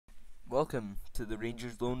welcome to the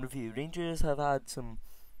Rangers loan review. Rangers have had some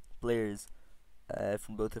players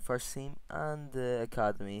from both the first team and the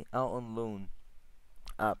academy out on loan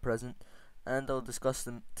at present, and I'll discuss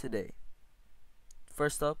them today.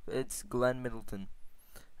 First up, it's Glenn Middleton,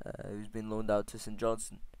 who's been loaned out to St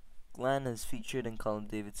Johnstone. Glenn has featured in Colin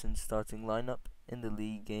Davidson's starting lineup in the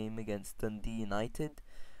league game against Dundee United.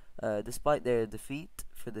 Despite their defeat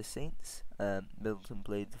for the Saints, Middleton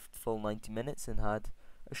played the full 90 minutes and had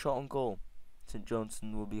a shot on goal. St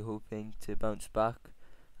Johnstone will be hoping to bounce back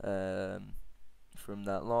from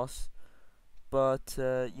that loss, but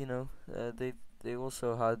they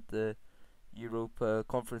also had the Europa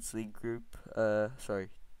Conference League the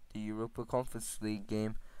Europa Conference League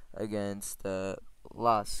game against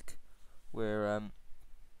Lask, where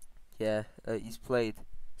he's played.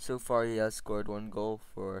 So far, he has scored one goal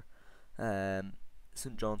for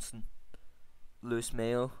St Johnstone. Lewis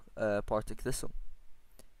Mayo, Partick Thistle.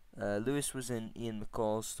 Lewis was in Ian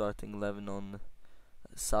McCall's starting 11 on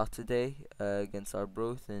Saturday against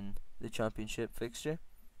Arbroath in the championship fixture.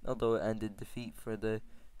 Although it ended defeat for the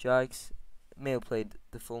Jags, Mayo played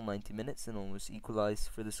the full 90 minutes and almost equalised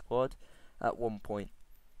for the squad at one point.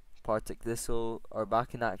 Partick Thistle are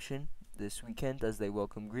back in action this weekend as they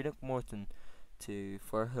welcome Greenock Morton to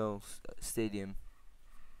Firhill Stadium.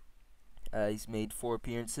 He's made 4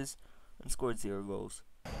 appearances and scored 0 goals.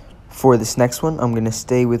 For this next one, I'm going to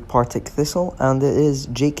stay with Partick Thistle, and it is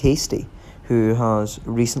Jake Hasty, who has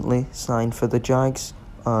recently signed for the Jags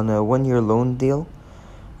on a 1-year loan deal.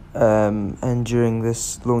 And during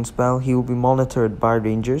this loan spell, he will be monitored by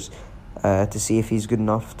Rangers to see if he's good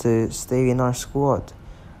enough to stay in our squad.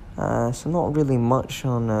 So not really much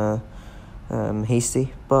on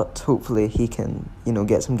Hasty, but hopefully he can,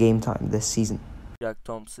 get some game time this season. Jack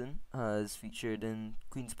Thompson has featured in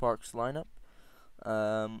Queen's Park's lineup,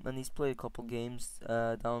 and he's played a couple games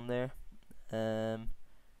down there.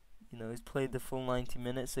 He's played the full 90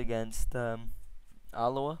 minutes against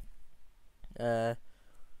Alloa.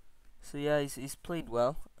 He's played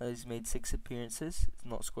well. He's made 6 appearances. He's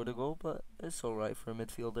not scored a goal, but it's alright for a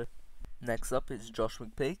midfielder. Next up is Josh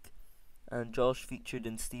McPake, and Josh featured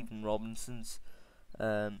in Stephen Robinson's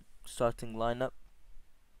starting lineup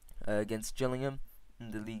against Gillingham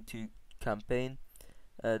in the League 2 campaign.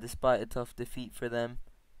 Despite a tough defeat for them,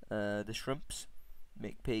 the Shrimps,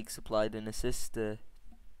 McPake supplied an assist to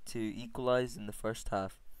equalise in the first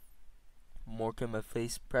half. Morecambe have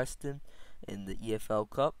faced Preston in the EFL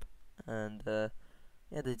Cup, and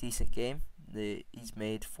had a decent game. He's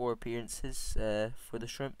made 4 appearances for the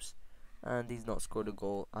Shrimps, and he's not scored a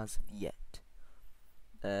goal as of yet.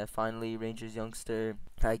 Finally, Rangers youngster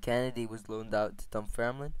Kai Kennedy was loaned out to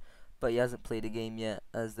Dunfermline, but he hasn't played a game yet,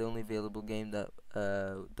 as the only available game that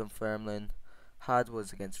Dunfermline had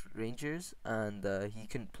was against Rangers, and he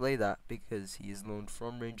couldn't play that because he is loaned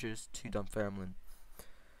from Rangers to Dunfermline.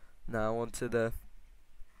 Now on to the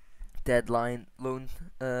deadline loan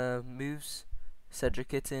moves. Cedric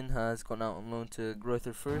Itten has gone out on loan to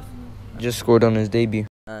Greuther Fürth. Just scored on his debut.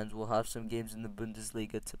 And will have some games in the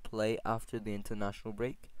Bundesliga to play after the international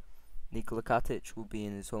break. Nikola Katic will be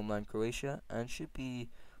in his homeland Croatia and should be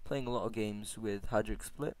playing a lot of games with Hadrick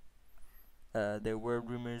Split. There were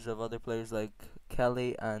rumours of other players like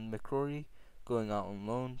Kelly and McCrory going out on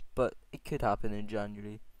loan, but it could happen in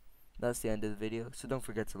January. That's the end of the video, so don't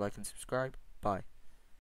forget to like and subscribe. Bye.